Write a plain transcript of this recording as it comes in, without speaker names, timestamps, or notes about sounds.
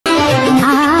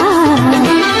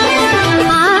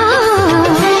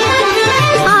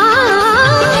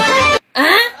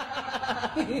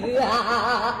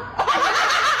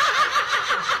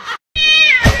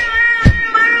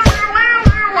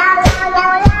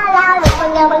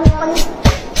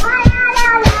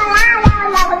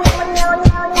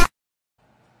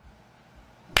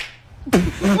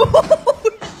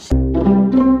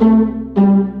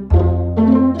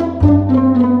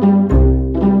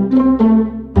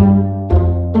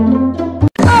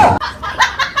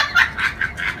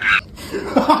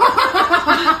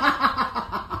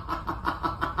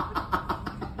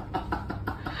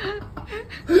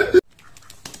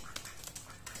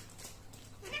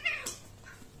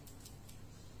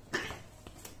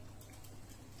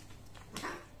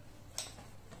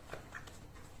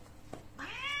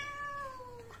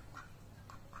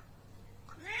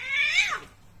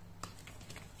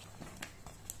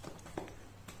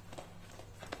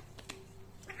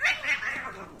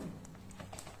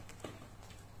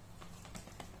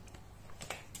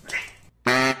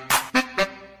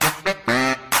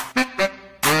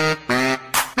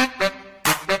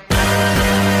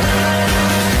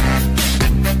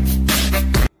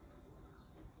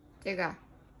这个。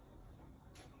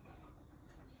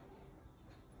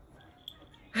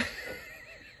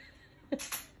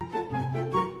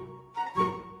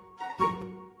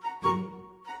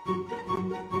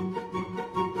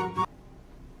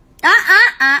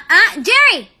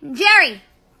Jerry,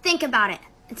 think about it.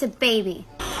 It's a baby.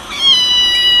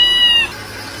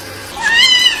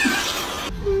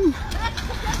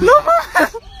 Mamma!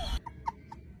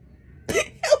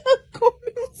 Ela come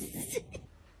assim.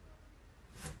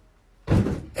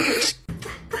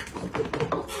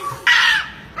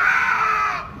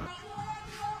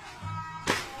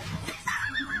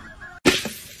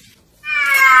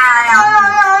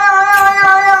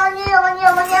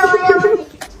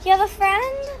 You have a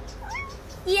friend?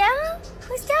 Yeah?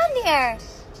 Who's down here?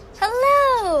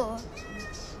 Hello!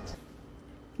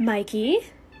 Mikey?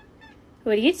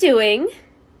 What are you doing?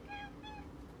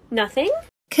 Nothing?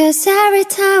 'Cause every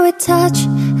time we touch,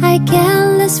 I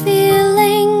get this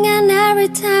feeling. And every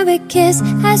time we kiss,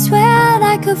 I swear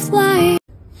I could fly.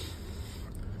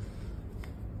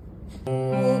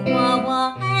 如果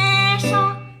我爱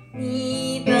上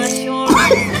你的笑容，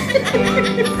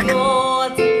要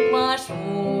怎么收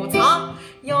藏？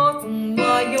要怎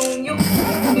么拥有？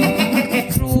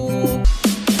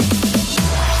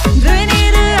对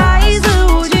你的爱肆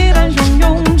无忌惮汹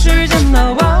涌，世间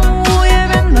的万物也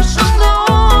变得生动。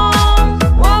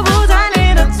我不在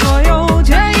你的左右，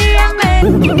却依然被。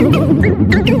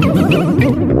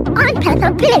I'm Peppa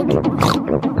Pig.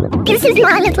 This is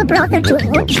my little brother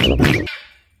George.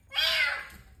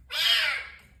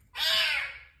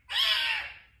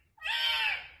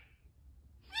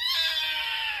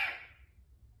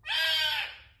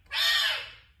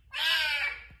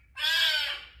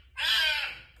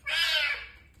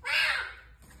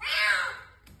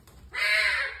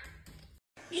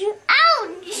 Ow,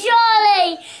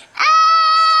 Charlie!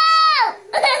 Ow!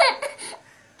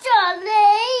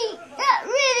 Charlie, that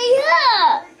really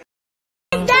hurt.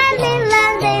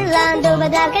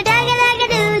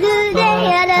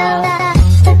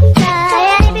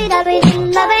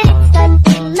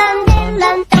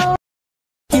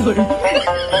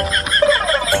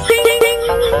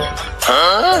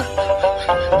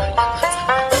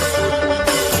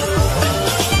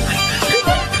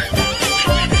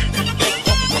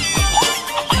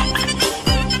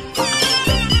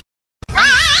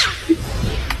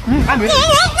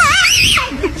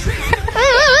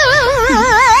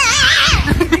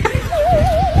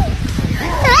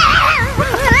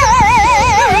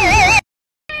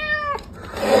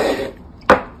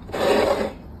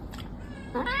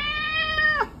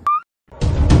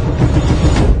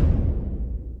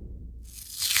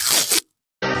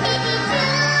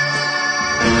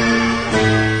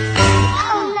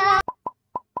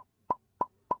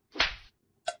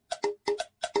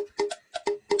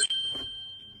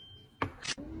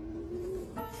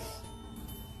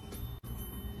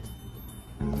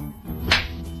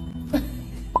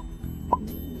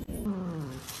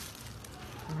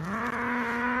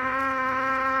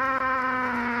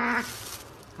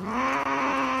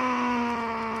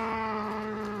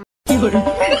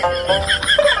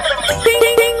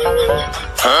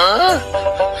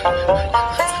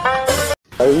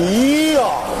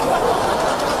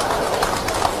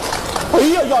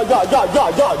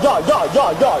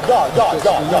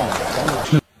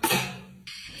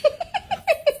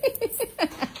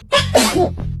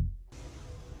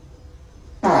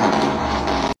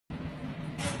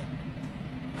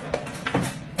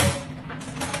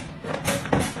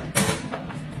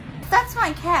 That's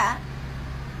my cat.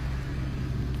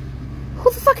 Who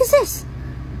the fuck is this?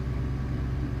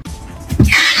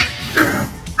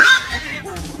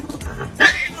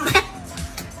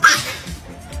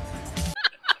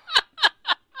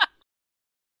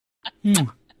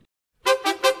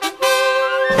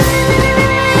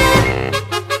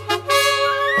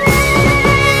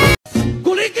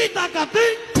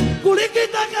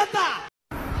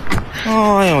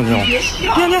 Oh,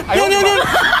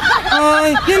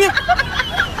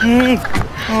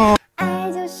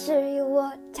 爱就是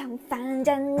我常烦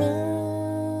着你。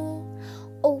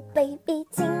Oh baby，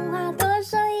 情话多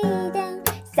说一点，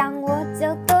想我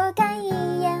就多看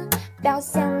一眼，表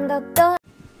现得多。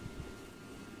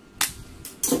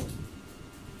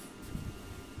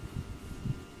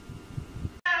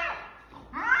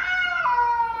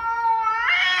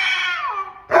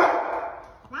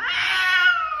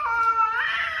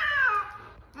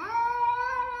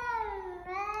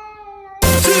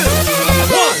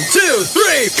1, 2,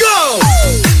 3, go!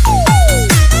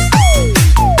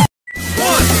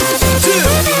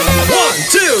 1,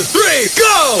 2, 3,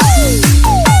 go!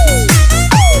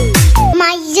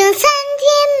 妈已经3天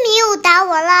没有打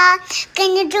我了。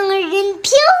跟着众人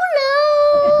漂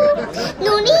流，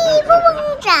努力不慌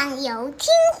张又听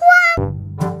话。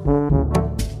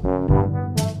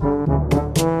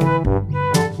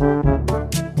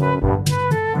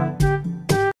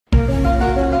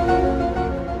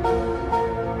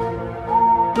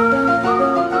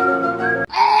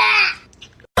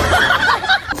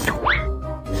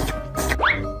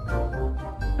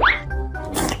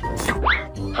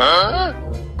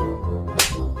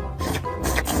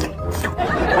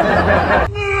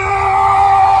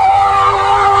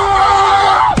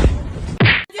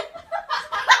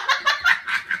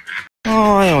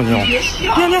哎呦牛！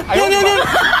娘娘娘娘娘！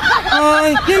哎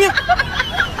娘娘！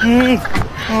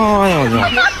哎呦牛！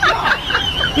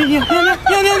娘娘娘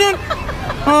娘娘娘娘！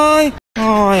哎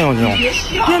呦牛！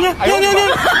娘娘娘娘娘！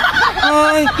哎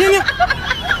娘娘！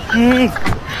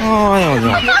哎呦牛！